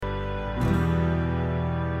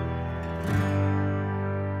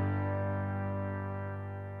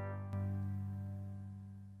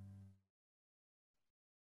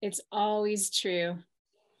It's always true.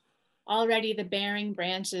 Already the bearing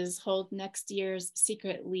branches hold next year's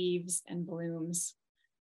secret leaves and blooms.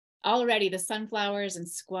 Already the sunflowers and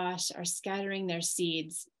squash are scattering their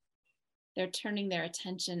seeds. They're turning their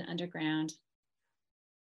attention underground.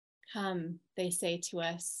 Come, they say to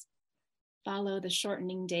us, follow the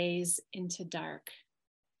shortening days into dark.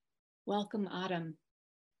 Welcome autumn.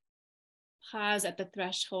 Pause at the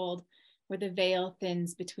threshold where the veil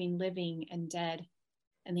thins between living and dead,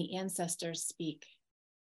 and the ancestors speak.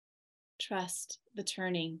 Trust the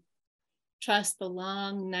turning. Trust the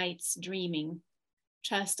long nights dreaming.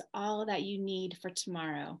 Trust all that you need for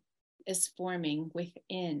tomorrow is forming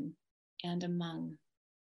within and among.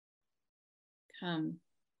 Come,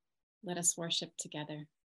 let us worship together.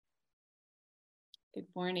 Good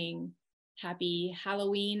morning. Happy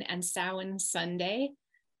Halloween and Samhain Sunday.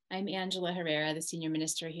 I'm Angela Herrera, the Senior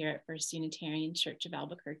Minister here at First Unitarian Church of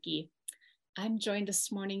Albuquerque. I'm joined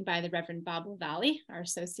this morning by the Reverend Bob LaValle, our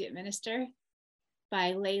Associate Minister,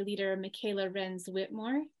 by lay leader Michaela Renz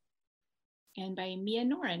Whitmore, and by Mia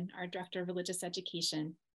Noren, our Director of Religious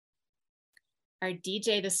Education. Our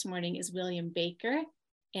DJ this morning is William Baker,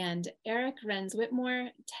 and Eric Renz Whitmore,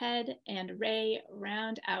 Ted, and Ray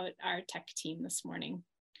round out our tech team this morning.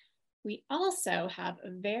 We also have a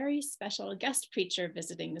very special guest preacher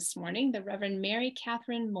visiting this morning. The Reverend Mary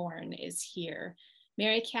Catherine Mourn is here.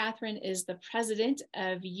 Mary Catherine is the president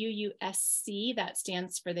of UUSC, that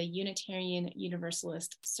stands for the Unitarian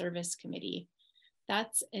Universalist Service Committee.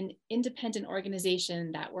 That's an independent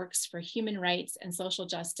organization that works for human rights and social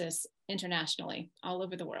justice internationally, all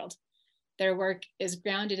over the world. Their work is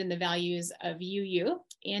grounded in the values of UU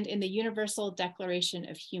and in the Universal Declaration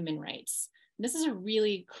of Human Rights. This is a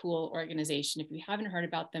really cool organization. If you haven't heard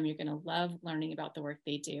about them, you're going to love learning about the work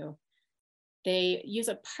they do. They use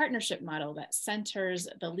a partnership model that centers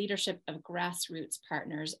the leadership of grassroots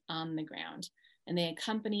partners on the ground, and they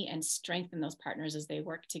accompany and strengthen those partners as they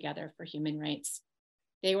work together for human rights.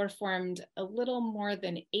 They were formed a little more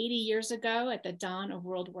than 80 years ago at the dawn of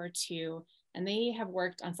World War II, and they have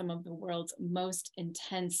worked on some of the world's most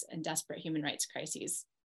intense and desperate human rights crises.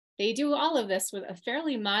 They do all of this with a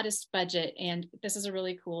fairly modest budget, and this is a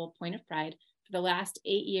really cool point of pride. For the last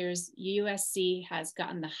 8 years, UUSC has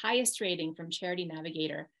gotten the highest rating from Charity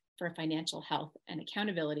Navigator for financial health and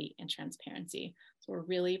accountability and transparency. So we're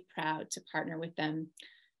really proud to partner with them.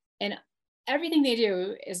 And everything they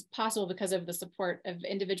do is possible because of the support of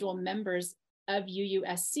individual members of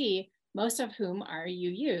UUSC, most of whom are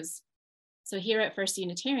UUs. So here at First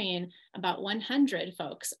Unitarian, about 100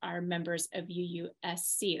 folks are members of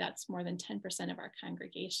UUSC. That's more than 10% of our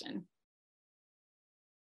congregation.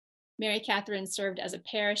 Mary Catherine served as a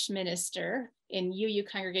parish minister in UU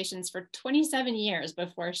congregations for 27 years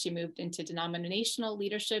before she moved into denominational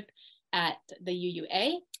leadership at the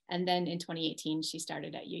UUA. And then in 2018, she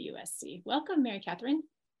started at UUSC. Welcome, Mary Catherine.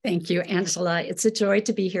 Thank you, Angela. It's a joy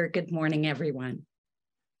to be here. Good morning, everyone.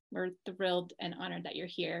 We're thrilled and honored that you're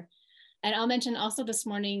here. And I'll mention also this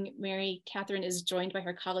morning, Mary Catherine is joined by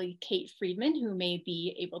her colleague, Kate Friedman, who may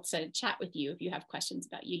be able to chat with you if you have questions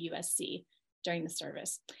about UUSC during the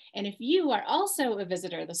service. And if you are also a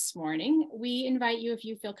visitor this morning, we invite you, if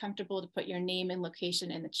you feel comfortable, to put your name and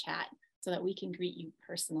location in the chat so that we can greet you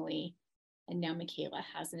personally. And now Michaela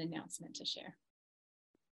has an announcement to share.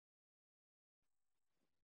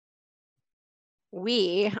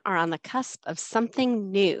 We are on the cusp of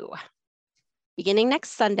something new. Beginning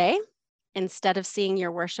next Sunday, instead of seeing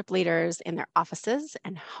your worship leaders in their offices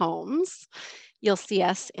and homes, you'll see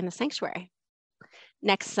us in the sanctuary.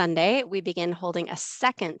 Next Sunday, we begin holding a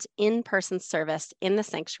second in-person service in the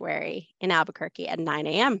sanctuary in Albuquerque at 9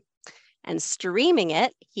 a.m. and streaming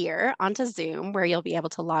it here onto Zoom, where you'll be able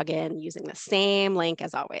to log in using the same link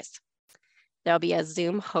as always. There'll be a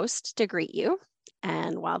Zoom host to greet you,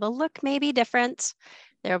 and while the look may be different,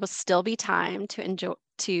 there will still be time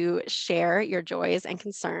to share your joys and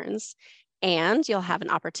concerns, and you'll have an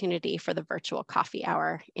opportunity for the virtual coffee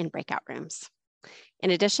hour in breakout rooms. In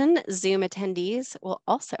addition, Zoom attendees will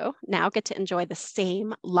also now get to enjoy the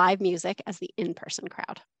same live music as the in-person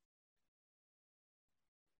crowd.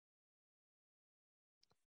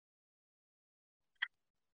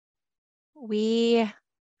 We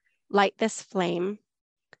light this flame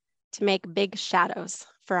to make big shadows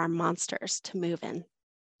for our monsters to move in.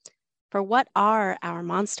 For what are our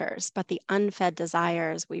monsters but the unfed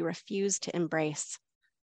desires we refuse to embrace,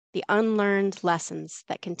 the unlearned lessons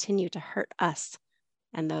that continue to hurt us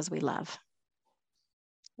and those we love?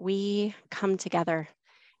 We come together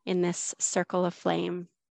in this circle of flame,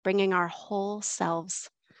 bringing our whole selves,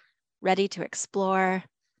 ready to explore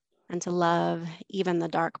and to love even the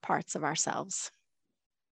dark parts of ourselves.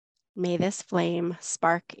 May this flame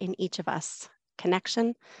spark in each of us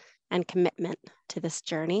connection and commitment to this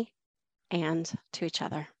journey and to each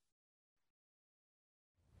other.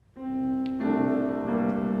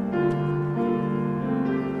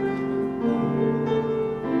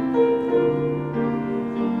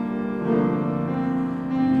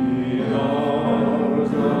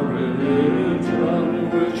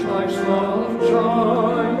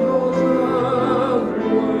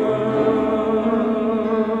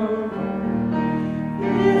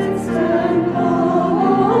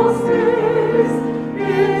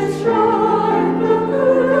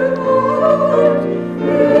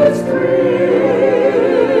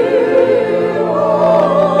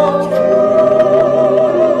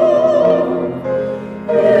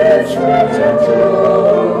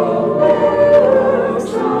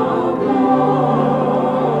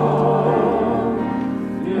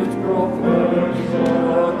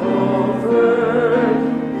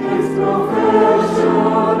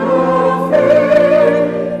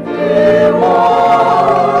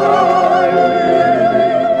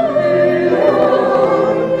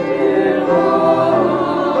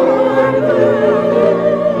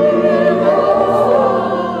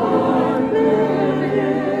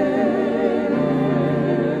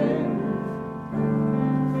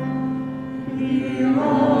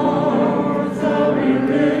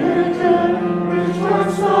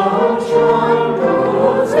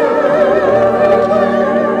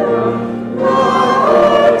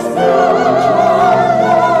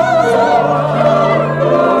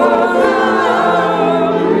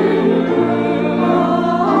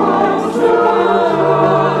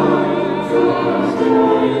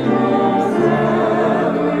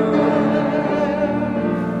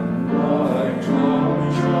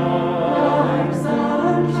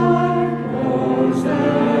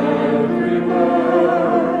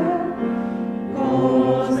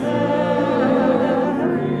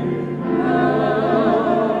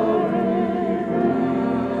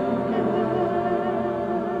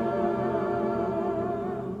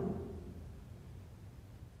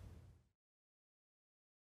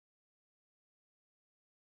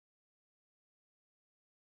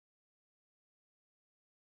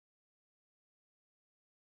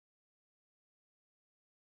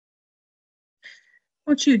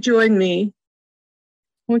 Won't you join me?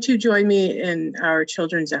 Won't you join me in our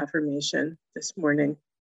children's affirmation this morning?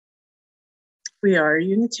 We are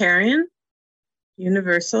Unitarian,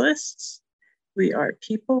 Universalists. We are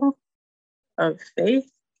people of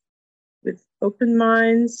faith with open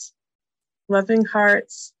minds, loving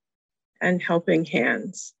hearts, and helping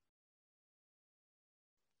hands.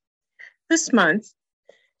 This month,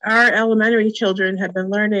 our elementary children have been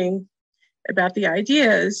learning about the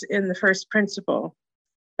ideas in the first principle,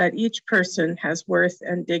 that each person has worth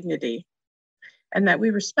and dignity, and that we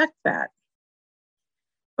respect that.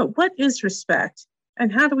 But what is respect,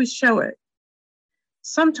 and how do we show it?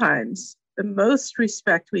 Sometimes the most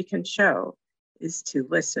respect we can show is to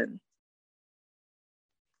listen.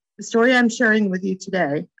 The story I'm sharing with you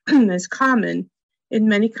today is common in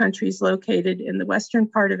many countries located in the western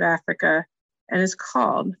part of Africa and is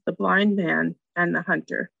called The Blind Man and the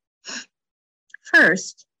Hunter.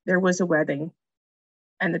 First, there was a wedding,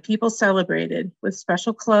 and the people celebrated with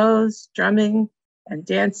special clothes, drumming and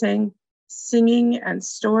dancing, singing and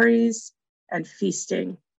stories and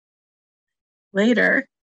feasting. Later,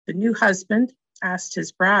 the new husband asked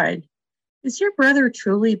his bride, "Is your brother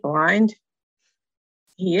truly blind?"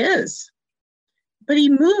 "He is, but he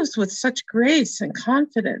moves with such grace and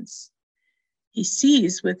confidence." "He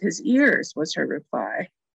sees with his ears," was her reply.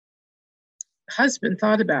 The husband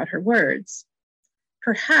thought about her words.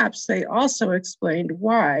 Perhaps they also explained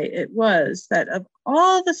why it was that of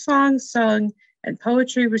all the songs sung and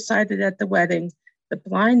poetry recited at the wedding, the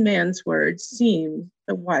blind man's words seemed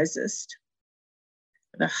the wisest.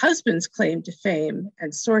 The husband's claim to fame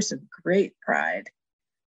and source of great pride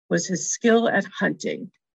was his skill at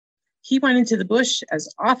hunting. He went into the bush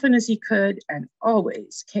as often as he could and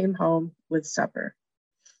always came home with supper.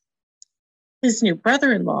 His new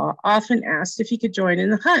brother-in-law often asked if he could join in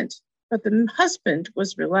the hunt, but the husband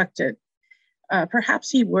was reluctant. Perhaps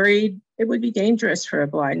he worried it would be dangerous for a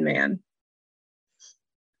blind man.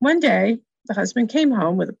 One day, the husband came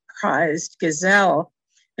home with a prized gazelle.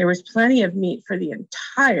 There was plenty of meat for the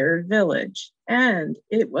entire village, and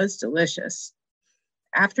it was delicious.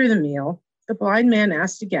 After the meal, the blind man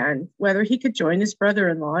asked again whether he could join his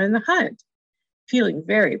brother-in-law in the hunt. Feeling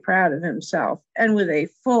very proud of himself and with a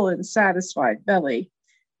full and satisfied belly,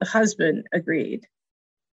 the husband agreed.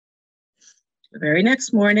 The very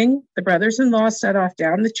next morning, the brothers-in-law set off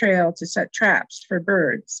down the trail to set traps for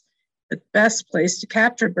birds The best place to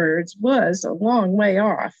capture birds was a long way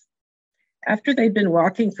off. After they'd been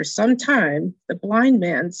walking for some time, the blind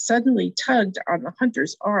man suddenly tugged on the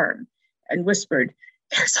hunter's arm and whispered,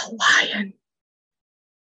 "There's a lion."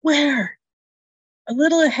 "Where?" "A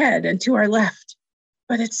little ahead and to our left,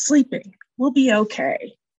 but it's sleeping. We'll be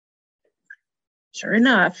okay." Sure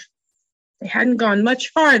enough, they hadn't gone much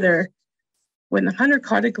farther when the hunter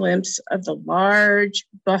caught a glimpse of the large,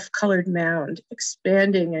 buff-colored mound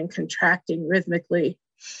expanding and contracting rhythmically.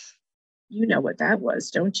 You know what that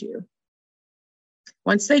was, don't you?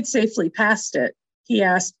 Once they'd safely passed it, he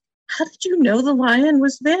asked, "How did you know the lion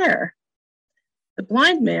was there?" The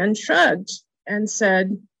blind man shrugged and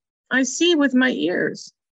said, "I see with my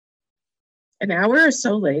ears." An hour or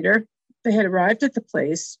so later, they had arrived at the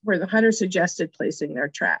place where the hunter suggested placing their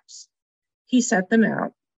traps. He set them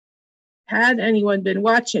out. Had anyone been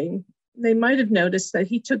watching, they might have noticed that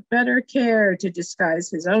he took better care to disguise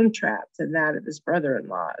his own trap than that of his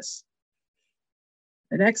brother-in-law's.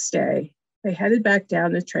 The next day, they headed back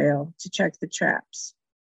down the trail to check the traps.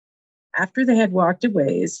 After they had walked a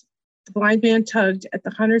ways, the blind man tugged at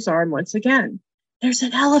the hunter's arm once again. "There's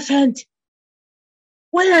an elephant."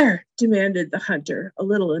 "Where?" demanded the hunter, a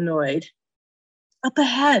little annoyed. "Up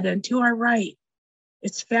ahead and to our right.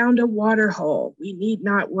 It's found a water hole. We need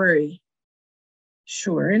not worry."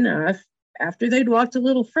 Sure enough, after they'd walked a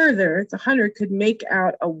little further, the hunter could make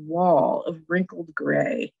out a wall of wrinkled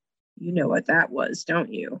gray. You know what that was,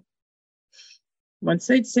 don't you? Once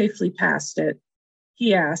they'd safely passed it,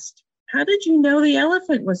 he asked, "How did you know the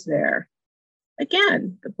elephant was there?"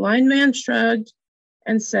 Again, the blind man shrugged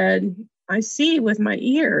and said, "I see with my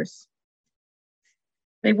ears."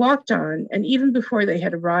 They walked on, and even before they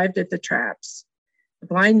had arrived at the traps, the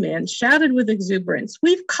blind man shouted with exuberance,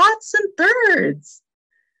 "We've caught some birds!"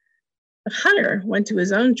 The hunter went to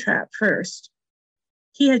his own trap first.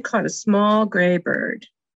 He had caught a small gray bird.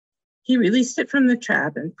 He released it from the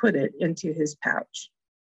trap and put it into his pouch.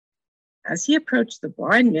 As he approached the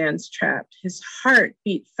blind man's trap, his heart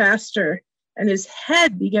beat faster and his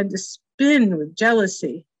head began to spin with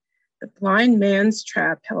jealousy. The blind man's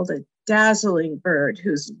trap held a dazzling bird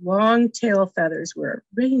whose long tail feathers were a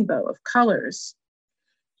rainbow of colors.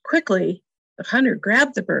 Quickly, the hunter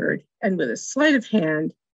grabbed the bird, and with a sleight of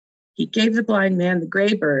hand, he gave the blind man the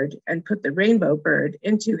gray bird and put the rainbow bird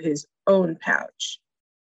into his own pouch.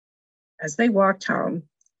 As they walked home,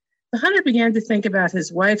 the hunter began to think about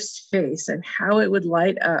his wife's face and how it would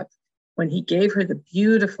light up when he gave her the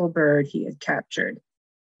beautiful bird he had captured.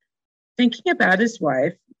 Thinking about his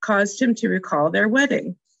wife caused him to recall their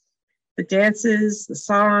wedding, the dances, the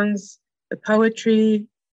songs, the poetry,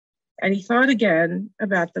 and he thought again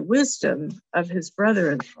about the wisdom of his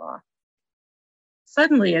brother-in-law.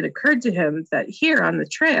 Suddenly, it occurred to him that here on the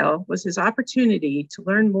trail was his opportunity to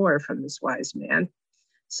learn more from this wise man.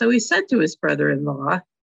 So he said to his brother-in-law,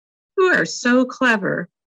 "You are so clever.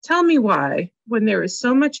 Tell me why, when there is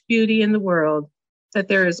so much beauty in the world, that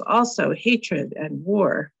there is also hatred and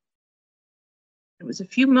war." It was a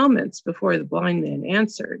few moments before the blind man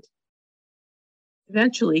answered.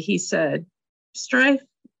 Eventually, he said, "Strife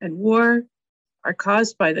and war are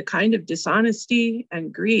caused by the kind of dishonesty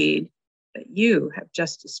and greed that you have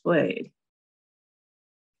just displayed."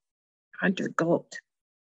 Hunter gulped.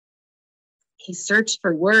 He searched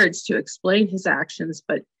for words to explain his actions,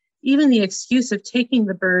 but even the excuse of taking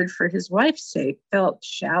the bird for his wife's sake felt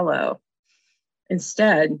shallow.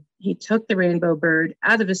 Instead, he took the rainbow bird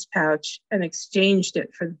out of his pouch and exchanged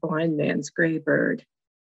it for the blind man's gray bird.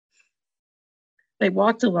 They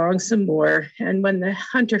walked along some more, and when the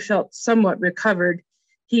hunter felt somewhat recovered,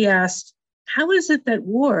 he asked, "How is it that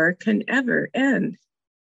war can ever end?"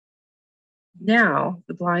 Now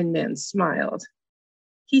the blind man smiled.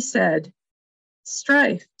 He said,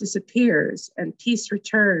 "Strife disappears and peace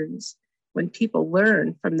returns when people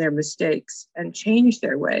learn from their mistakes and change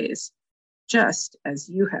their ways, just as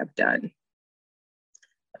you have done."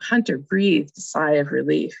 The hunter breathed a sigh of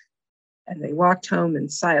relief, and they walked home in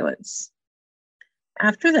silence.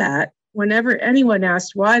 After that, whenever anyone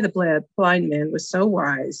asked why the blind man was so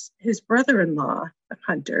wise, his brother-in-law, the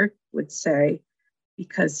hunter, would say,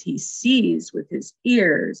 "Because he sees with his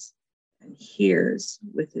ears and hears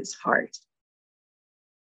with his heart."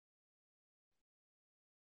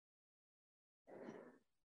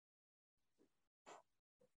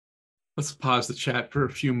 Let's pause the chat for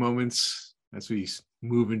a few moments as we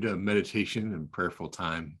move into meditation and prayerful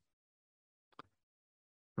time.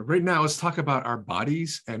 But right now, let's talk about our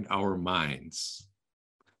bodies and our minds.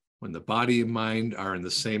 When the body and mind are in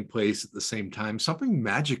the same place at the same time, something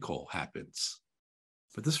magical happens.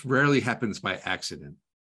 But this rarely happens by accident.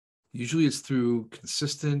 Usually it's through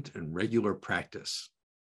consistent and regular practice.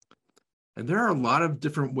 And there are a lot of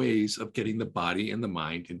different ways of getting the body and the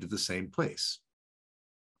mind into the same place.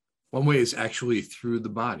 One way is actually through the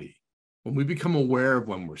body. When we become aware of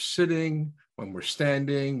when we're sitting, when we're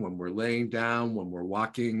standing, when we're laying down, when we're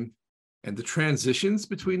walking, and the transitions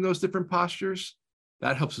between those different postures,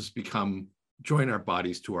 that helps us join our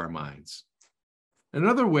bodies to our minds.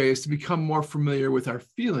 Another way is to become more familiar with our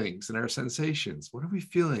feelings and our sensations. What are we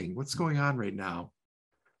feeling? What's going on right now?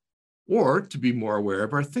 Or to be more aware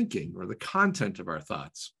of our thinking or the content of our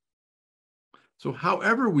thoughts. So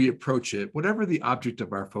however we approach it, whatever the object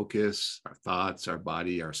of our focus, our thoughts, our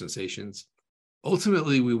body, our sensations,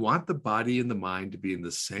 ultimately we want the body and the mind to be in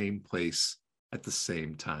the same place at the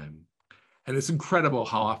same time. And it's incredible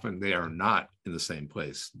how often they are not in the same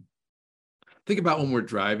place. Think about when we're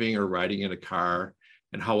driving or riding in a car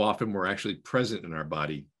and how often we're actually present in our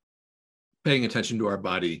body, paying attention to our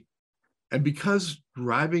body. And because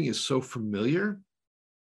driving is so familiar,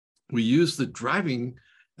 we use the driving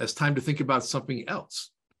as time to think about something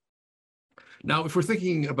else. Now, if we're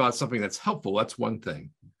thinking about something that's helpful, that's one thing.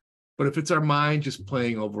 But if it's our mind just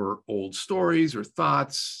playing over old stories or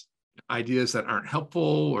thoughts, ideas that aren't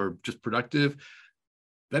helpful or just productive,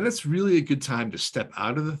 then it's really a good time to step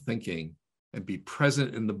out of the thinking and be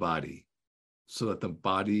present in the body so that the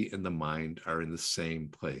body and the mind are in the same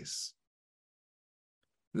place.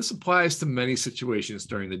 This applies to many situations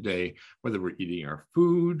during the day, whether we're eating our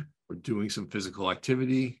food or doing some physical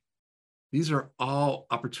activity. These are all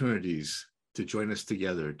opportunities to join us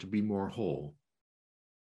together to be more whole.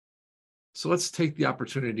 So let's take the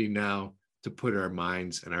opportunity now to put our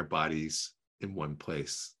minds and our bodies in one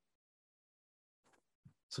place.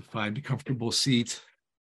 So find a comfortable seat.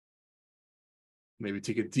 Maybe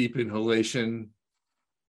take a deep inhalation.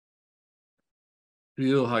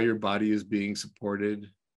 Feel how your body is being supported.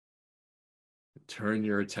 Turn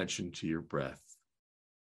your attention to your breath.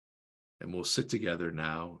 And we'll sit together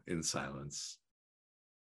now in silence.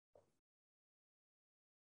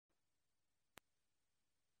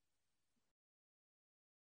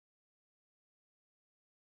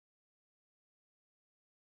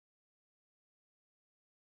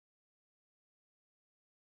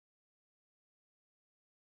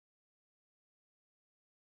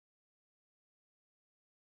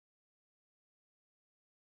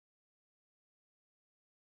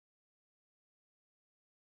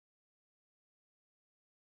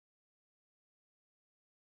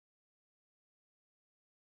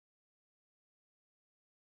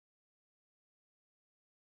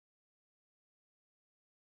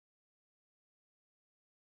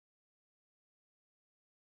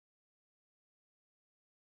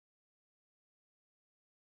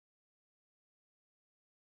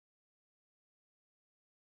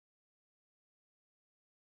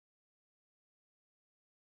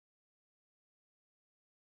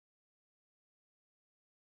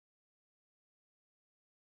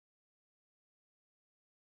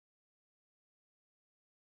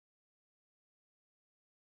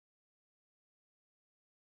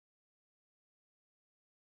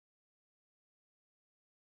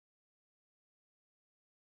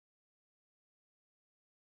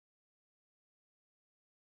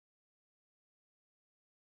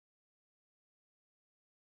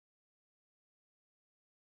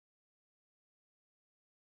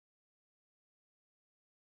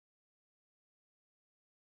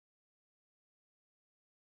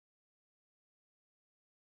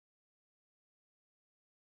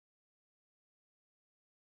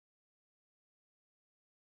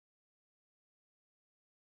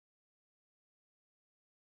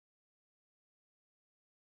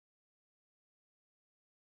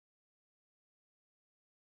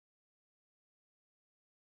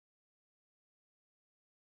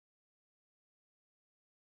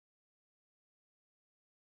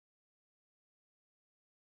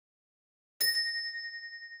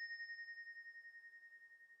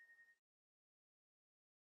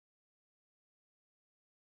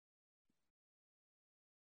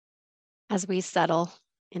 As we settle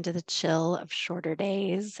into the chill of shorter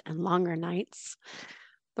days and longer nights,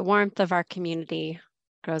 the warmth of our community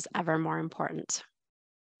grows ever more important.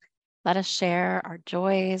 Let us share our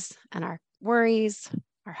joys and our worries,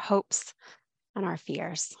 our hopes and our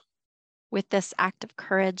fears. With this act of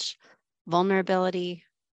courage, vulnerability,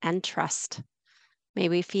 and trust, may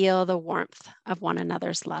we feel the warmth of one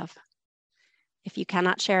another's love. If you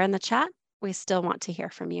cannot share in the chat, we still want to hear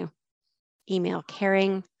from you. Email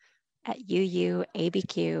caring@uuabq.org.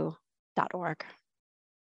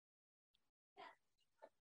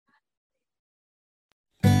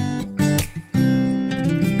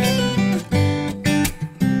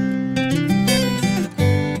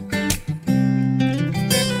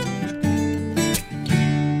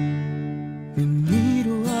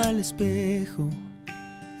 espejo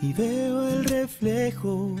y veo el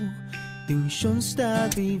reflejo de un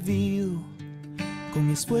Schoenstatt vivido,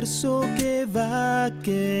 con esfuerzo que va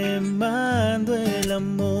quemando el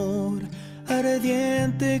amor,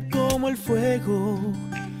 ardiente como el fuego,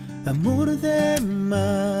 amor de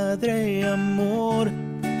madre, amor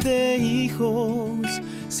de hijos,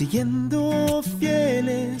 siguiendo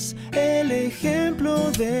fieles el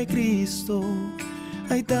ejemplo de Cristo.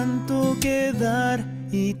 Hay tanto que dar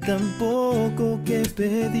y tan poco que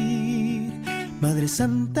pedir. Madre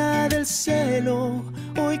Santa del Cielo,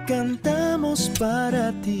 hoy cantamos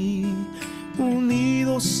para ti,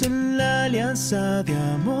 unidos en la alianza de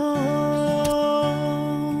amor.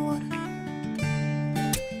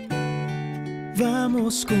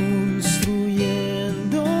 Vamos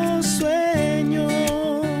construyendo sueños,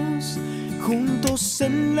 juntos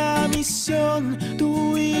en la misión,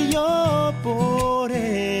 tú y yo por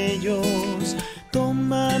ellos.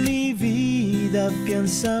 Toma mi vida,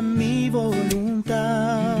 afianza mi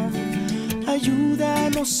voluntad.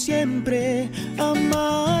 Ayúdanos siempre a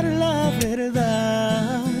amar la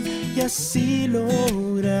verdad y así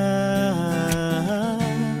lograr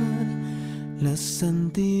la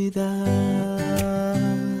santidad.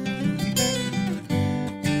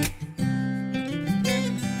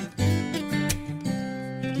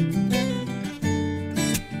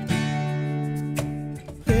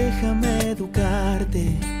 Déjame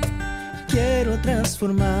educarte, quiero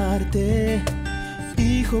transformarte,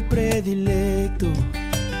 hijo predilecto,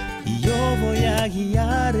 y yo voy a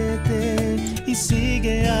guiarte. Y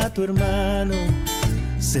sigue a tu hermano,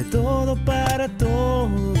 sé todo para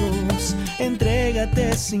todos,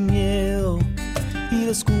 entrégate sin miedo y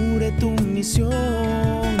descubre tu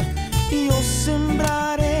misión. Y yo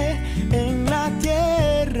sembraré en la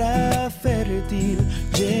tierra fértil,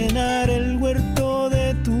 llenar el huerto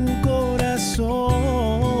de tu corazón.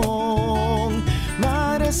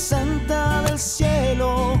 Madre Santa del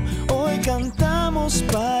Cielo, hoy cantamos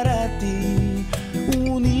para ti,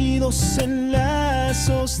 unidos en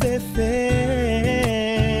lazos de fe.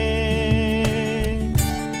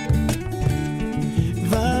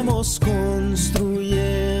 Vamos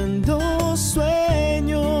construyendo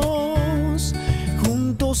sueños,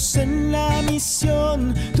 juntos en la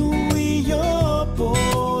misión, tú y yo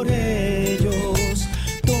por ellos.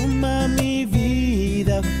 Toma mi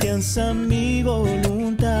vida, afianza mi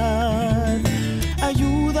voluntad.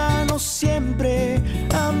 Ayúdanos siempre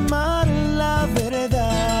a amar la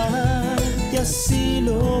verdad y así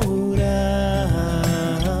lograr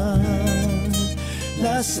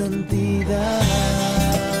la santidad.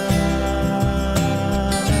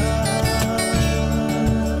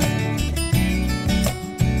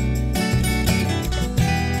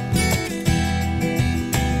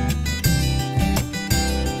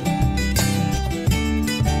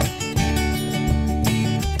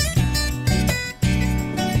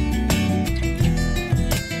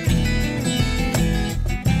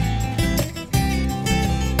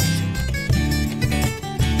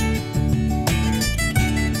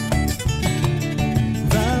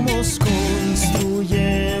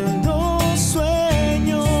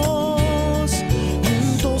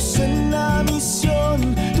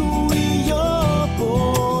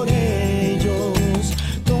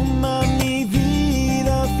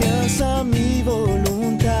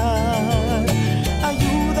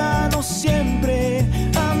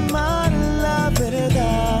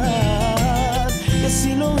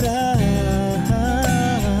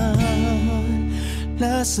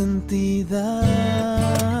 Santidad.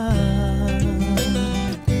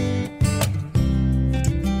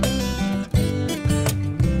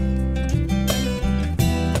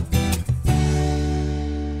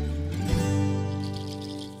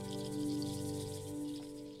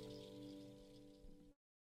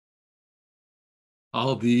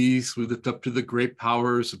 All these we lift up to the great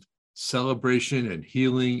powers of celebration and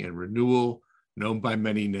healing and renewal, known by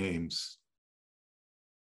many names.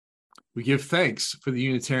 We give thanks for the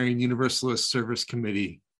Unitarian Universalist Service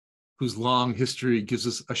Committee, whose long history gives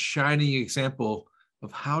us a shining example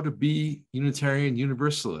of how to be Unitarian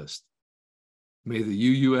Universalist. May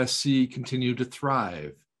the UUSC continue to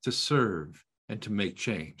thrive, to serve, and to make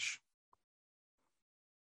change.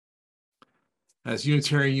 As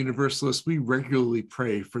Unitarian Universalists, we regularly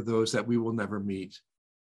pray for those that we will never meet.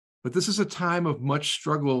 But this is a time of much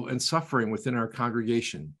struggle and suffering within our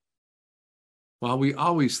congregation. While we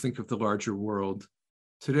always think of the larger world,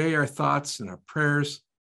 today our thoughts and our prayers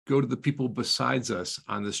go to the people besides us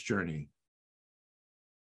on this journey.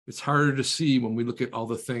 It's harder to see when we look at all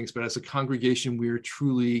the things, but as a congregation, we are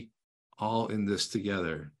truly all in this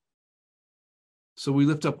together. So we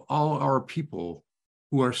lift up all our people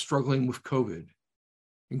who are struggling with COVID,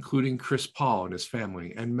 including Chris Paul and his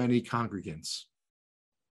family and many congregants.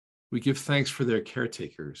 We give thanks for their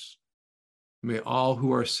caretakers. May all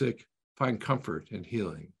who are sick find comfort and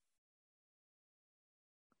healing.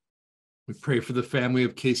 We pray for the family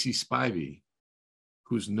of Casey Spivey,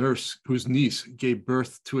 whose niece gave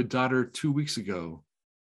birth to a daughter 2 weeks ago,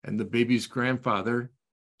 and the baby's grandfather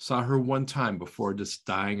saw her one time before just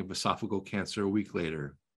dying of esophageal cancer a week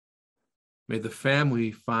later. May the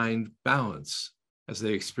family find balance as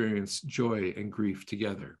they experience joy and grief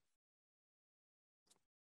together.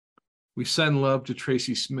 We send love to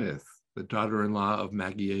Tracy Smith, the daughter-in-law of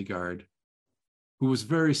Maggie Agard, who was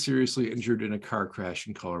very seriously injured in a car crash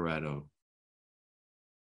in Colorado.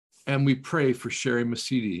 And we pray for Sherry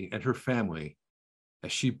Masidi and her family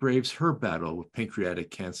as she braves her battle with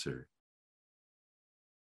pancreatic cancer.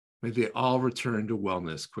 May they all return to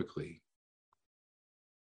wellness quickly.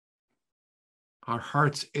 Our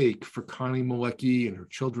hearts ache for Connie Malecki and her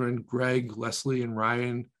children, Greg, Leslie, and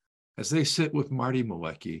Ryan, as they sit with Marty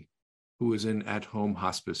Malecki, who is in at-home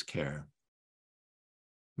hospice care.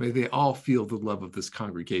 May they all feel the love of this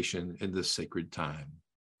congregation in this sacred time.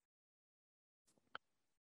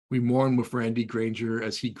 We mourn with Randy Granger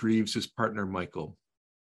as he grieves his partner, Michael.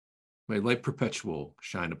 May light perpetual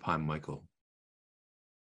shine upon Michael.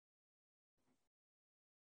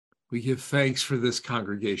 We give thanks for this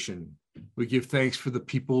congregation. We give thanks for the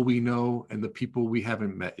people we know and the people we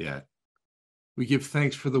haven't met yet. We give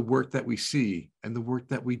thanks for the work that we see and the work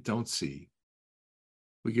that we don't see.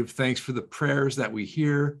 We give thanks for the prayers that we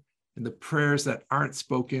hear and the prayers that aren't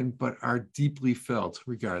spoken but are deeply felt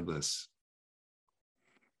regardless.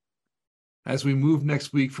 As we move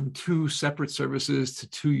next week from 2 separate services to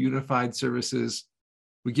 2 unified services,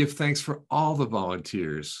 we give thanks for all the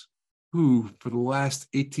volunteers who, for the last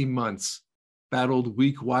 18 months, battled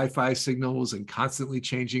weak Wi-Fi signals and constantly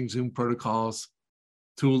changing Zoom protocols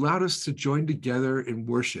to allow us to join together in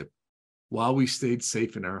worship while we stayed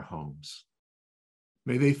safe in our homes.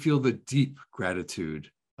 May they feel the deep gratitude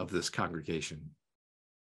of this congregation.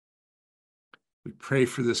 We pray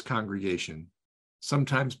for this congregation,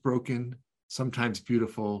 sometimes broken, sometimes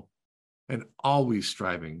beautiful, and always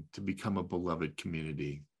striving to become a beloved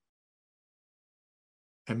community.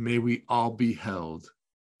 And may we all be held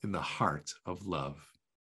in the heart of love.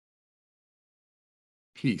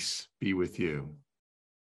 Peace be with you.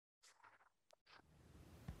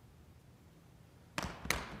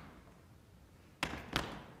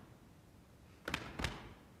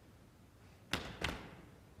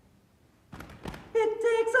 It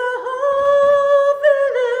takes a whole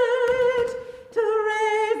village to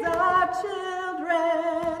raise our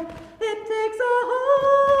children. It takes a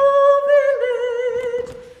whole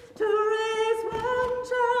village to raise one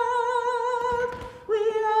child. We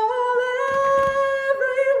all,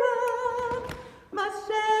 everyone,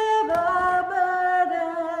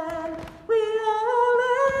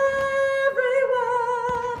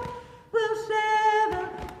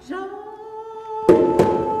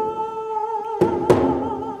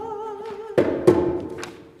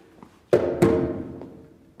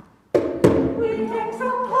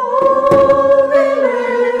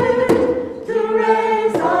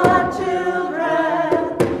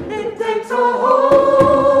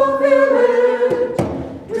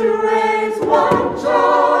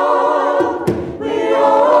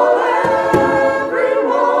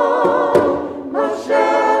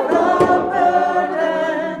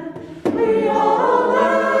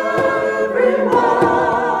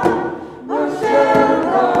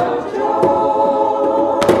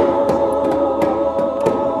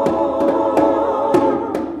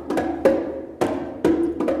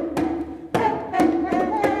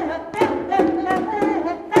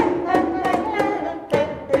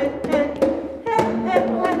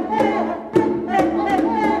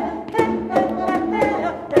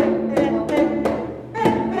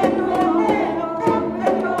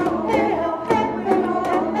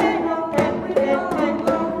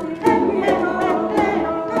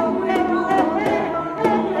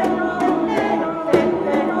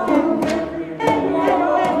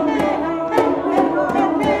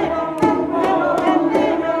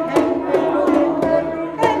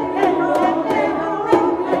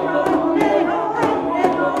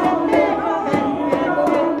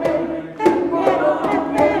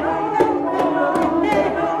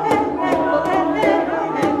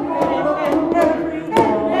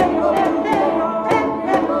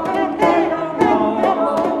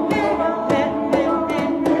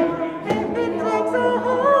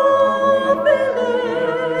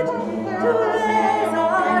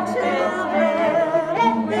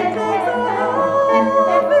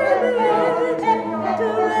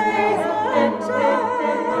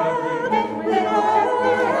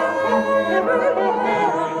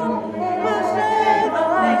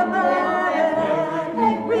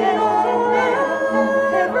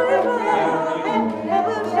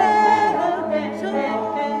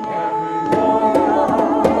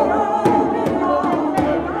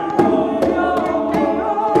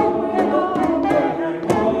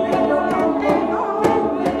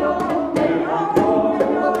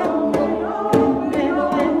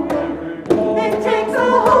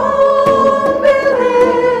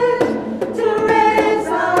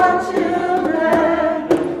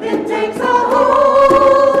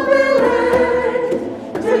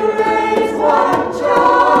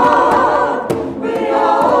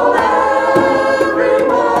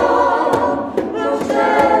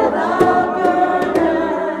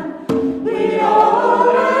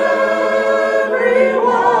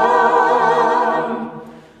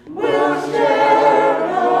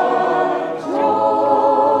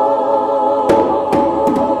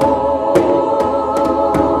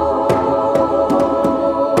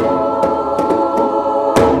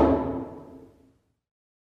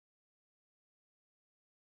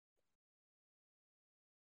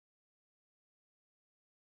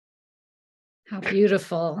 How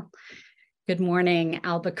beautiful. Good morning,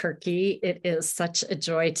 Albuquerque. It is such a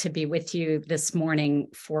joy to be with you this morning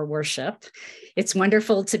for worship. It's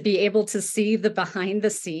wonderful to be able to see the behind the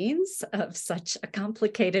scenes of such a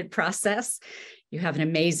complicated process. You have an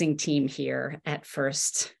amazing team here at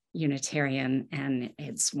First Unitarian, and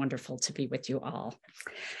it's wonderful to be with you all.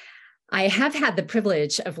 I have had the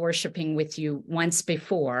privilege of worshiping with you once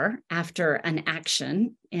before after an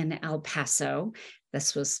action in El Paso.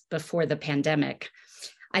 This was before the pandemic.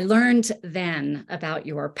 I learned then about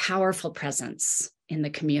your powerful presence in the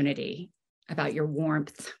community, about your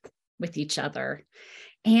warmth with each other,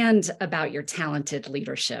 and about your talented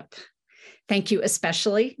leadership. Thank you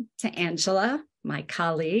especially to Angela, my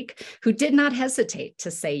colleague, who did not hesitate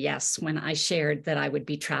to say yes when I shared that I would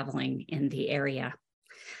be traveling in the area.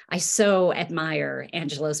 I so admire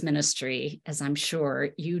Angela's ministry, as I'm sure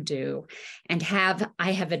you do, and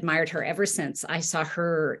I have admired her ever since I saw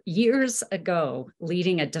her years ago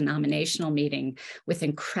leading a denominational meeting with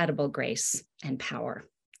incredible grace and power.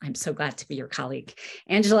 I'm so glad to be your colleague,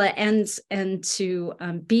 Angela, and to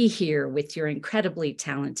be here with your incredibly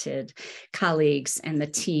talented colleagues and the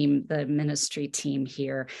team, the ministry team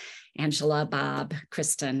here, Angela, Bob,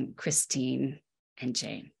 Kristen, Christine, and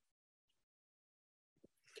Jane.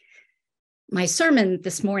 My sermon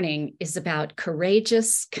this morning is about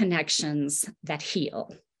courageous connections that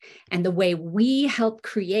heal and the way we help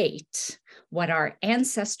create what our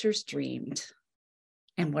ancestors dreamed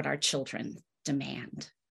and what our children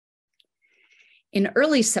demand. In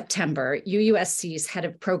early September, UUSC's head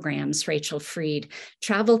of programs, Rachel Freed,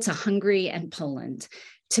 traveled to Hungary and Poland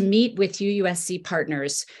to meet with UUSC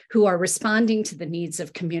partners who are responding to the needs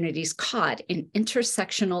of communities caught in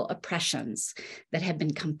intersectional oppressions that have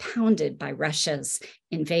been compounded by Russia's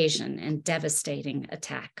invasion and devastating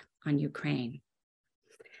attack on Ukraine.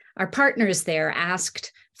 Our partners there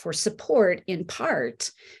asked for support in part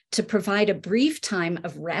to provide a brief time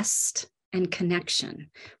of rest and connection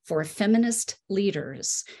for feminist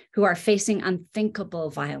leaders who are facing unthinkable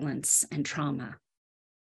violence and trauma.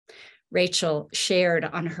 Rachel shared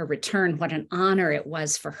on her return what an honor it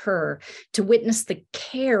was for her to witness the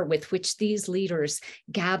care with which these leaders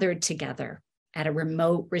gathered together at a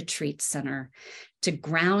remote retreat center to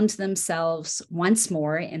ground themselves once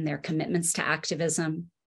more in their commitments to activism,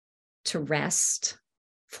 to rest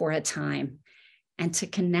for a time, and to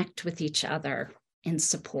connect with each other in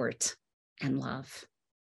support and love.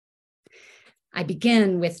 I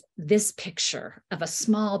begin with this picture of a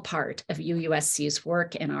small part of UUSC's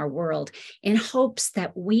work in our world in hopes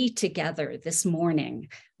that we together this morning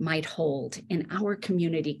might hold in our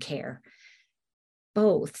community care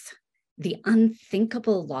both the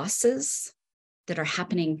unthinkable losses that are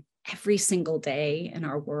happening every single day in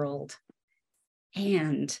our world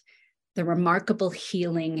and the remarkable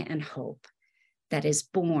healing and hope that is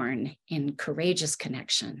born in courageous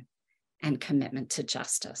connection and commitment to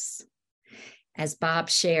justice. As Bob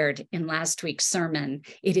shared in last week's sermon,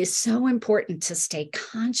 it is so important to stay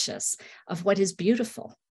conscious of what is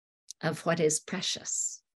beautiful, of what is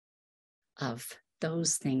precious, of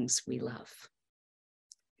those things we love.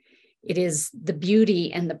 It is the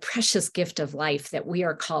beauty and the precious gift of life that we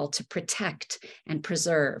are called to protect and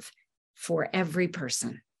preserve for every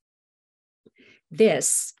person.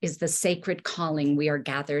 This is the sacred calling we are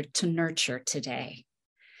gathered to nurture today.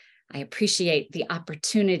 I appreciate the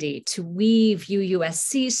opportunity to weave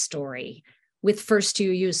UUSC's story with First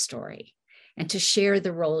UU's story and to share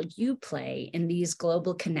the role you play in these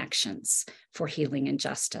global connections for healing and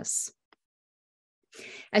justice.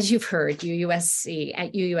 As you've heard, at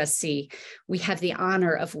UUSC, we have the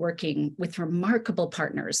honor of working with remarkable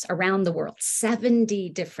partners around the world,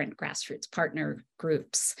 70 different grassroots partner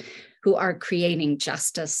groups who are creating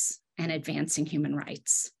justice and advancing human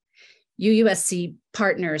rights. UUSC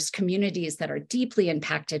partners communities that are deeply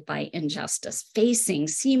impacted by injustice, facing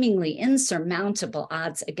seemingly insurmountable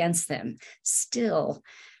odds against them, still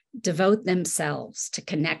devote themselves to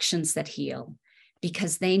connections that heal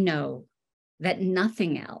because they know that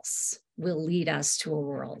nothing else will lead us to a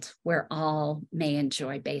world where all may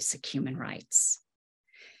enjoy basic human rights.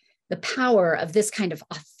 The power of this kind of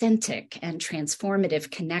authentic and transformative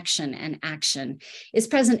connection and action is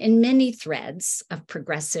present in many threads of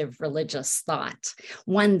progressive religious thought.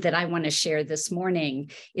 One that I want to share this morning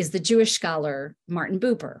is the Jewish scholar Martin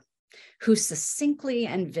Buber, who succinctly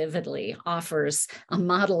and vividly offers a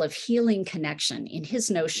model of healing connection in his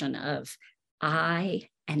notion of I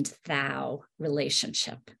and thou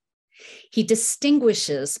relationship. He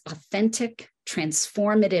distinguishes authentic,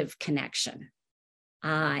 transformative connection,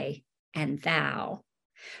 I and thou,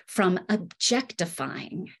 from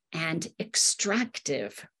objectifying and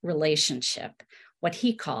extractive relationship, what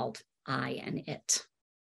he called I and it.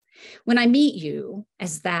 When I meet you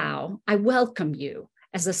as thou, I welcome you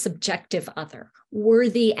as a subjective other,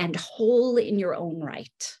 worthy and whole in your own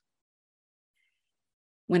right.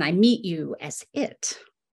 When I meet you as it,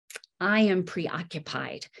 I am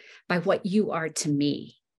preoccupied by what you are to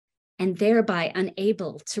me, and thereby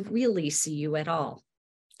unable to really see you at all.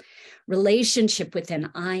 Relationship within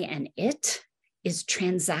I and it is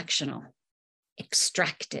transactional,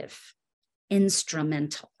 extractive,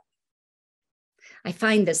 instrumental. I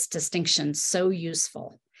find this distinction so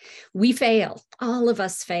useful. We fail, all of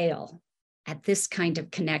us fail at this kind of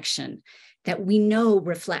connection that we know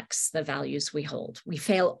reflects the values we hold. We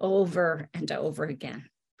fail over and over again.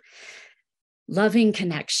 Loving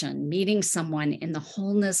connection, meeting someone in the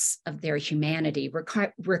wholeness of their humanity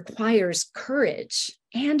requires courage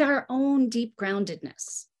and our own deep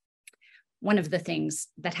groundedness. One of the things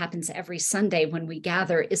that happens every Sunday when we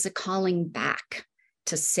gather is a calling back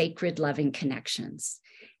to sacred loving connections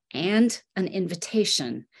and an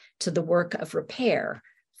invitation to the work of repair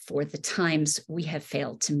for the times we have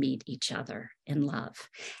failed to meet each other in love.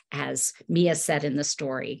 As Mia said in the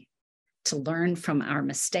story, to learn from our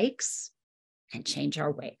mistakes and change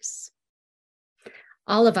our ways.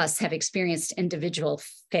 All of us have experienced individual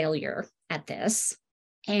failure at this,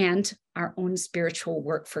 and our own spiritual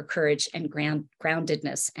work for courage and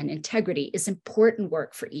groundedness and integrity is important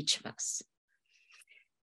work for each of us.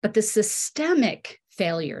 But the systemic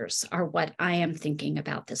failures are what I am thinking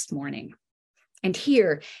about this morning. And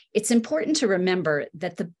here, it's important to remember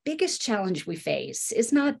that the biggest challenge we face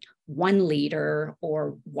is not one leader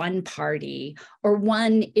or one party or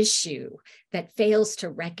one issue that fails to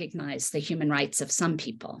recognize the human rights of some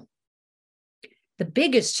people. The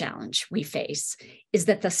biggest challenge we face is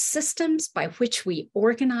that the systems by which we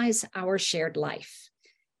organize our shared life,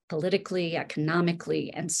 politically,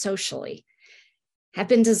 economically, and socially, have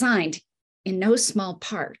been designed in no small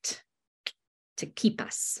part to keep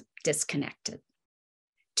us disconnected,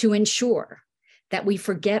 to ensure that we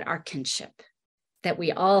forget our kinship, that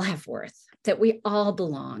we all have worth, that we all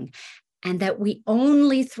belong, and that we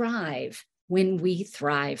only thrive when we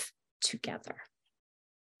thrive together.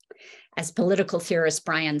 As political theorist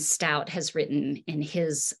Brian Stout has written in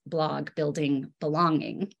his blog, Building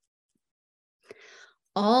Belonging,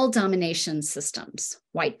 all domination systems,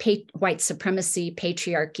 white supremacy,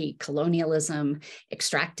 patriarchy, colonialism,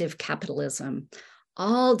 extractive capitalism,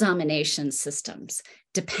 all domination systems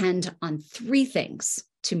depend on three things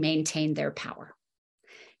to maintain their power: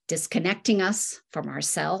 disconnecting us from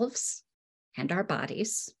ourselves and our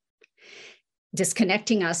bodies,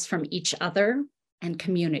 disconnecting us from each other and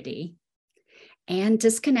community, and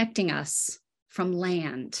disconnecting us from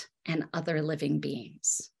land and other living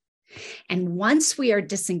beings. And once we are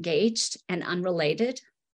disengaged and unrelated,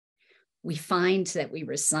 we find that we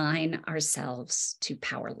resign ourselves to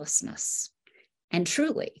powerlessness. And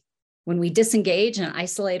truly, when we disengage and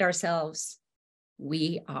isolate ourselves,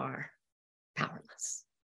 we are powerless.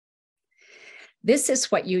 This is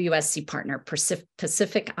what UUSC partner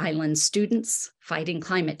Pacific Island students fighting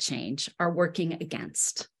climate change are working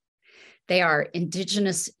against. They are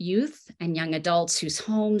Indigenous youth and young adults whose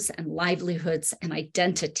homes and livelihoods and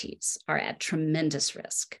identities are at tremendous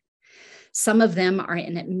risk. Some of them are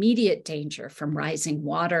in immediate danger from rising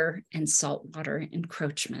water and saltwater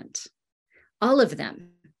encroachment. All of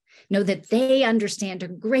them know that they understand a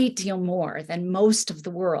great deal more than most of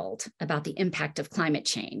the world about the impact of climate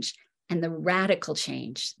change and the radical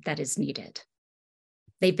change that is needed.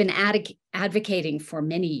 They've been advocating for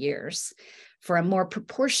many years for a more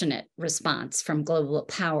proportionate response from global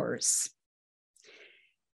powers.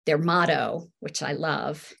 Their motto, which I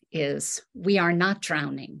love, is, "We are not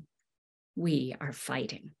drowning, we are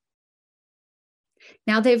fighting."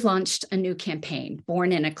 Now they've launched a new campaign,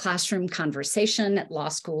 born in a classroom conversation at law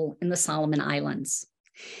school in the Solomon Islands.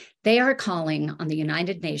 They are calling on the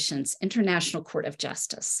United Nations International Court of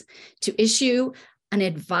Justice to issue an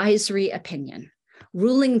advisory opinion,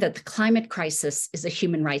 ruling that the climate crisis is a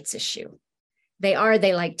human rights issue. They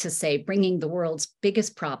like to say, bringing the world's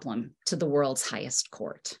biggest problem to the world's highest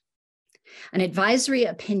court. An advisory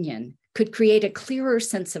opinion could create a clearer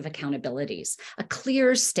sense of accountabilities, a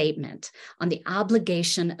clear statement on the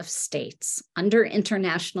obligation of states under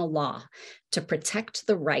international law to protect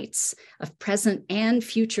the rights of present and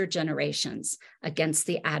future generations against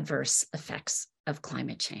the adverse effects of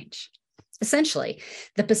climate change. Essentially,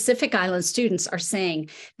 the Pacific Island students are saying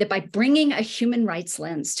that by bringing a human rights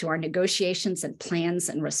lens to our negotiations and plans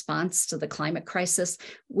in response to the climate crisis,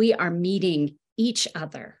 we are meeting each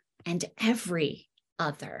other and every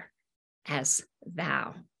other as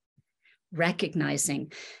thou,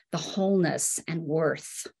 recognizing the wholeness and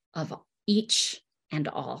worth of each and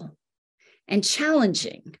all, and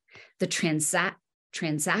challenging the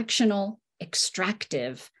transactional,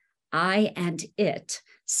 extractive I and it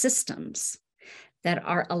systems that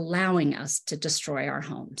are allowing us to destroy our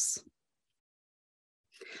homes.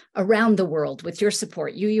 Around the world, with your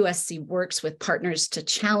support, UUSC works with partners to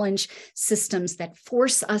challenge systems that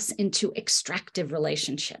force us into extractive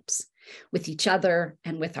relationships with each other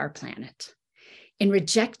and with our planet. In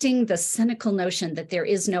rejecting the cynical notion that there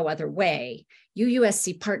is no other way,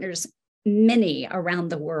 UUSC partners, many around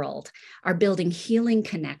the world, are building healing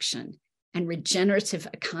connection and regenerative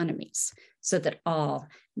economies so that all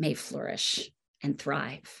may flourish and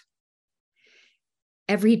thrive.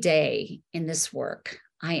 Every day in this work,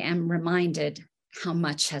 I am reminded how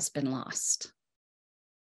much has been lost.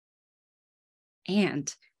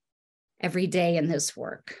 And every day in this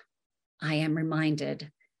work, I am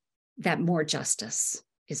reminded that more justice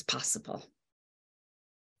is possible.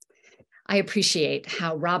 I appreciate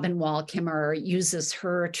how Robin Wall Kimmerer uses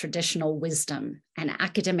her traditional wisdom and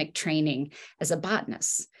academic training as a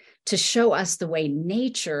botanist to show us the way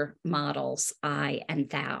nature models I and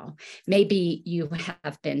thou. Maybe you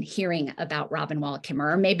have been hearing about Robin Wall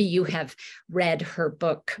Kimmerer. Maybe you have read her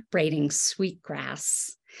book, Braiding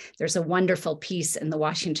Sweetgrass. There's a wonderful piece in the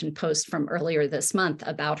Washington Post from earlier this month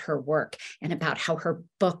about her work and about how her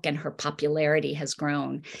book and her popularity has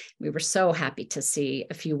grown. We were so happy to see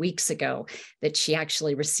a few weeks ago that she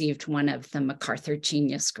actually received one of the MacArthur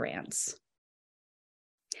Genius Grants.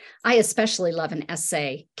 I especially love an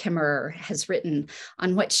essay Kimmerer has written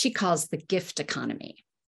on what she calls the gift economy.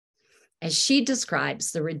 As she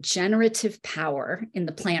describes the regenerative power in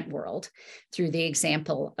the plant world through the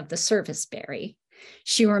example of the service berry,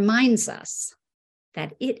 she reminds us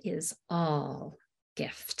that it is all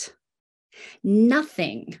gift.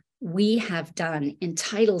 Nothing we have done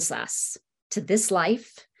entitles us to this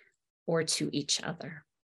life or to each other.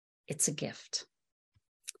 It's a gift.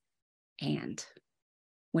 And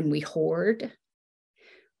when we hoard,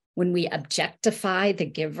 when we objectify the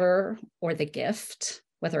giver or the gift,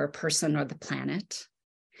 whether a person or the planet,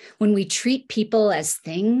 when we treat people as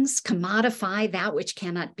things, commodify that which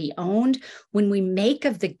cannot be owned, when we make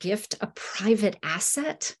of the gift a private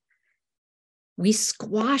asset, we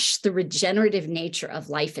squash the regenerative nature of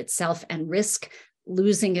life itself and risk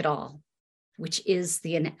losing it all, which is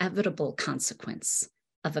the inevitable consequence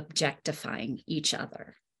of objectifying each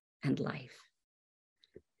other and life.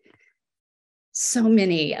 So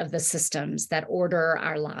many of the systems that order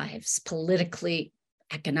our lives politically,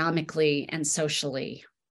 economically, and socially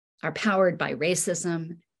are powered by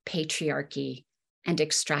racism, patriarchy, and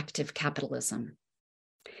extractive capitalism.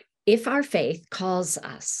 If our faith calls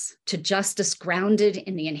us to justice grounded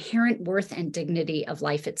in the inherent worth and dignity of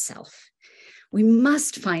life itself, we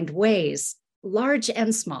must find ways, large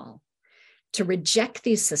and small, to reject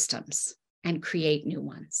these systems and create new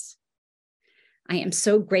ones. I am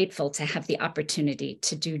so grateful to have the opportunity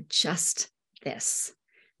to do just this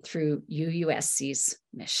through UUSC's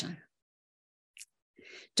mission.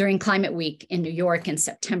 During Climate Week in New York in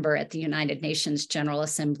September at the United Nations General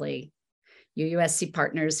Assembly, UUSC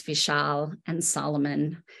partners Vishal and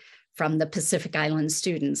Solomon from the Pacific Island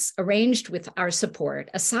students arranged with our support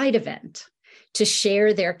a side event to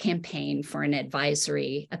share their campaign for an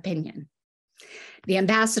advisory opinion. The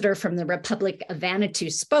ambassador from the Republic of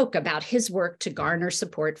Vanuatu spoke about his work to garner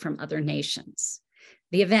support from other nations.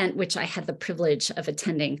 The event, which I had the privilege of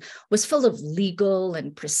attending, was full of legal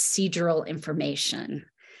and procedural information.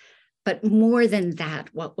 But more than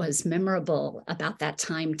that, what was memorable about that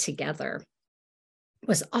time together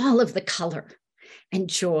was all of the color and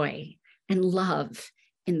joy and love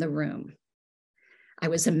in the room. I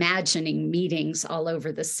was imagining meetings all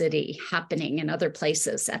over the city happening in other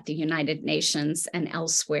places at the United Nations and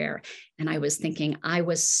elsewhere. And I was thinking, I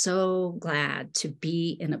was so glad to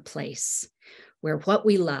be in a place where what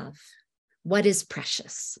we love, what is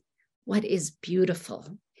precious, what is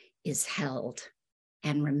beautiful is held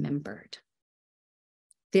and remembered.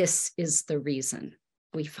 This is the reason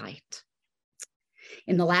we fight.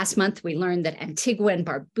 In the last month, we learned that Antigua and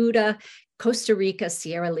Barbuda, Costa Rica,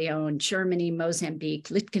 Sierra Leone, Germany, Mozambique,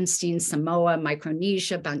 Liechtenstein, Samoa,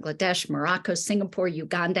 Micronesia, Bangladesh, Morocco, Singapore,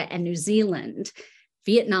 Uganda, and New Zealand,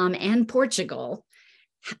 Vietnam, and Portugal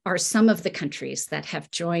are some of the countries that have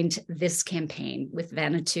joined this campaign with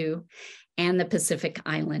Vanuatu and the Pacific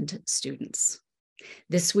Island students.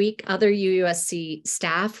 This week, other UUSC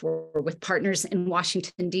staff were with partners in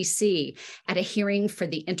Washington, D.C. at a hearing for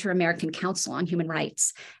the Inter-American Council on Human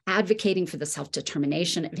Rights, advocating for the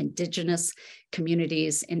self-determination of Indigenous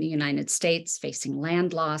communities in the United States facing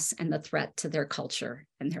land loss and the threat to their culture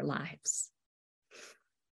and their lives.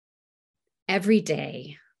 Every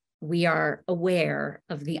day, we are aware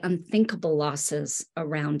of the unthinkable losses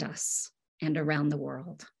around us and around the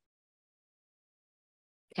world.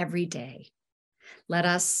 Every day. Let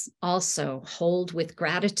us also hold with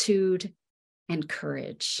gratitude and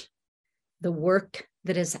courage the work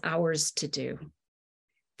that is ours to do,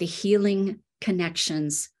 the healing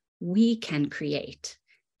connections we can create,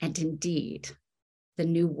 and indeed, the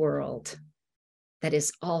new world that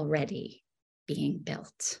is already being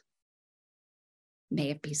built. May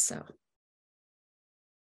it be so.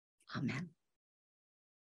 Amen.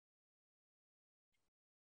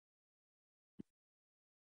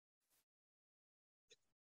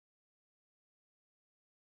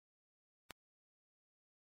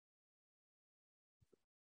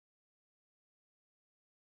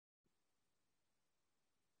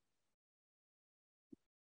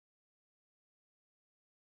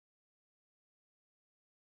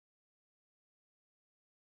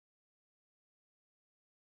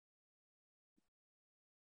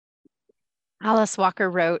 Alice Walker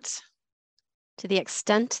wrote, "To the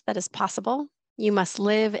extent that is possible, you must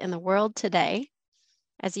live in the world today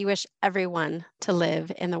as you wish everyone to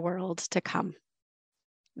live in the world to come.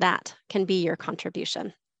 That can be your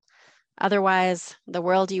contribution. Otherwise, the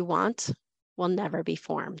world you want will never be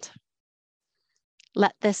formed.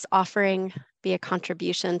 Let this offering be a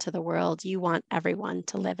contribution to the world you want everyone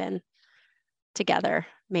to live in. Together,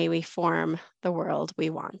 may we form the world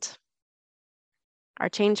we want." Our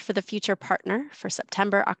Change for the Future partner for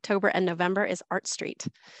September, October, and November is Art Street.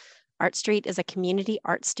 Art Street is a community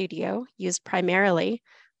art studio used primarily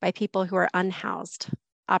by people who are unhoused,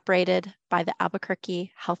 operated by the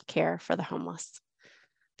Albuquerque Healthcare for the Homeless.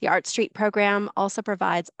 The Art Street program also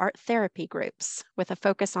provides art therapy groups with a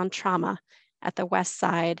focus on trauma at the West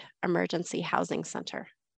Side Emergency Housing Center.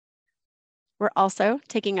 We're also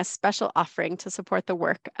taking a special offering to support the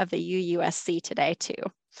work of the UUSC today, too.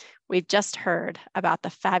 We've just heard about the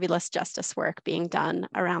fabulous justice work being done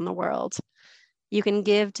around the world. You can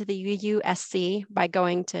give to the UUSC by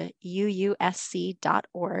going to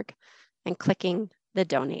uusc.org and clicking the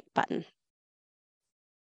donate button.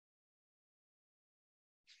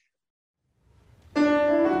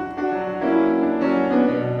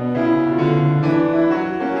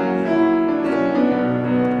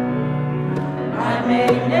 I may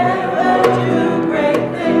never do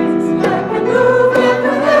great things, I can move in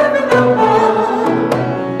the heaven above,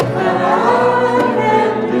 but I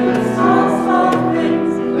can do small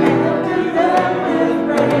things, and do them with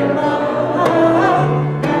great love,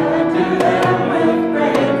 and do them with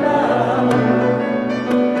great love.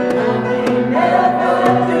 I may never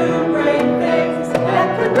do great things, I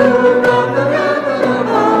can move in the heaven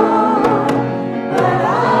above, but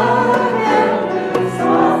I can do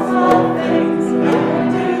small things.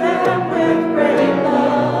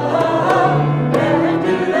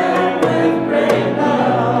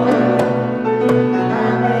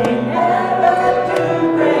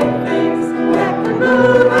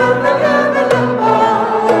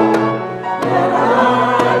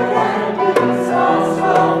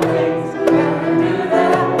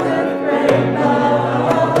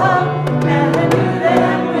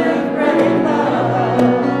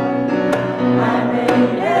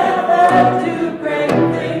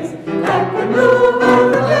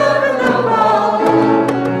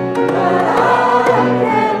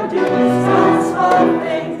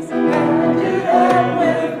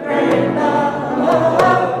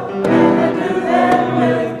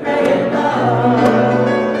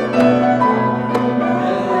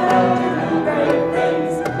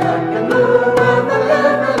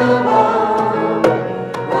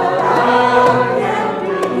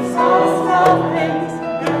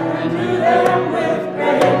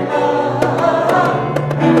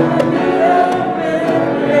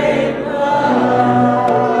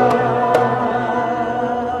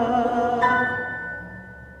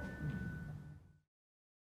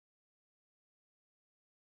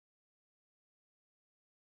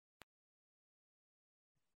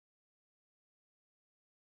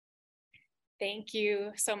 Thank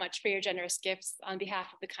you so much for your generous gifts on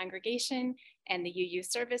behalf of the congregation and the UU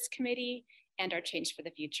Service Committee and our Change for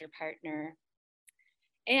the Future partner.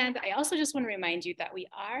 And I also just want to remind you that we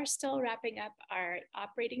are still wrapping up our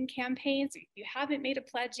operating campaigns. If you haven't made a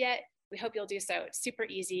pledge yet, we hope you'll do so. It's super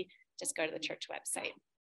easy. Just go to the church website.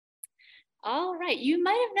 All right, you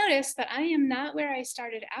might have noticed that I am not where I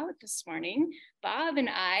started out this morning. Bob and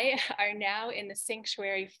I are now in the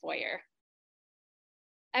sanctuary foyer.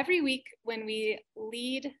 Every week when we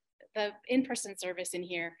lead the in-person service in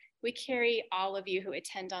here, we carry all of you who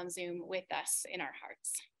attend on Zoom with us in our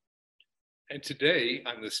hearts. And today,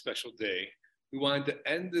 on this special day, we wanted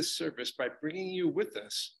to end this service by bringing you with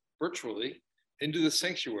us virtually into the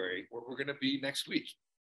sanctuary where we're going to be next week.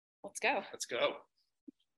 Let's go. Let's go.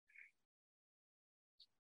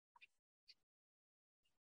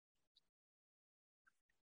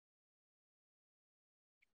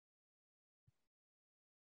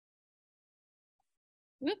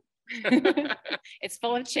 Whoop. It's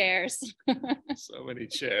full of chairs. So many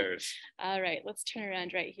chairs. All right, let's turn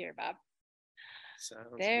around right here, Bob. Sounds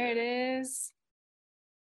There good. it is.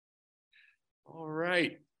 All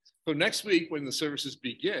right. So next week, when the services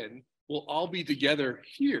begin, we'll all be together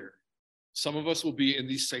here. Some of us will be in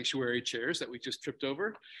these sanctuary chairs that we just tripped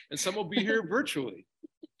over, and some will be here virtually.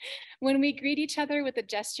 When we greet each other with a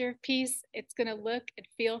gesture of peace, it's going to look and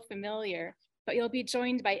feel familiar, but you'll be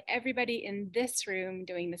joined by everybody in this room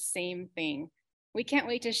doing the same thing. We can't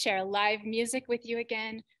wait to share live music with you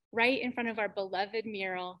again, right in front of our beloved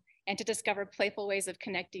mural, and to discover playful ways of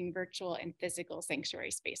connecting virtual and physical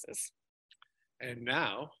sanctuary spaces. And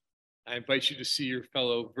now, I invite you to see your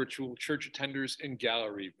fellow virtual church attenders in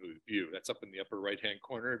gallery view. That's up in the upper right-hand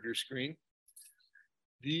corner of your screen.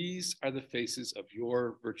 These are the faces of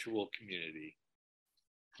your virtual community.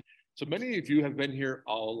 So many of you have been here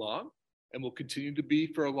all along and will continue to be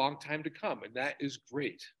for a long time to come, and that is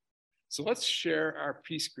great. So let's share our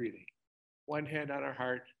peace greeting. One hand on our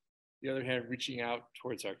heart, the other hand reaching out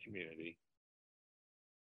towards our community.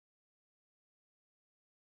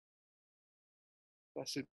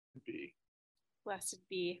 Blessed be. Blessed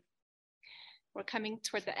be. We're coming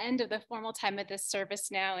toward the end of the formal time of this service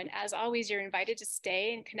now, and as always, you're invited to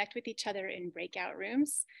stay and connect with each other in breakout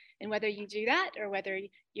rooms. And whether you do that or whether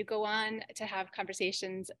you go on to have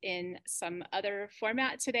conversations in some other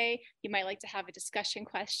format today, you might like to have a discussion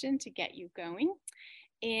question to get you going.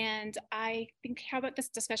 And I think, how about this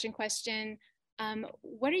discussion question?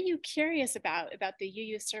 What are you curious about the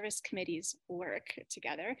UU Service Committee's work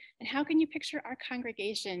together? And how can you picture our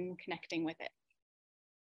congregation connecting with it?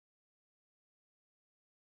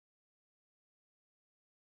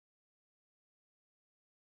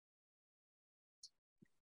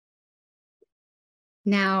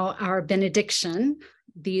 Now, our benediction,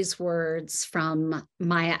 these words from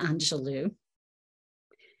Maya Angelou.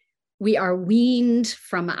 We are weaned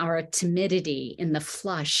from our timidity in the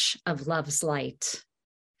flush of love's light.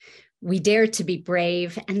 We dare to be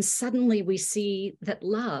brave, and suddenly we see that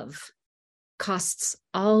love costs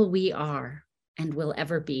all we are and will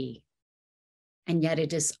ever be. And yet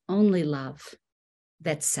it is only love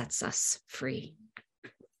that sets us free.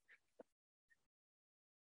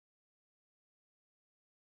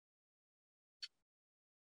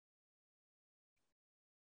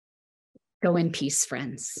 Go in peace,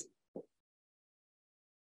 friends.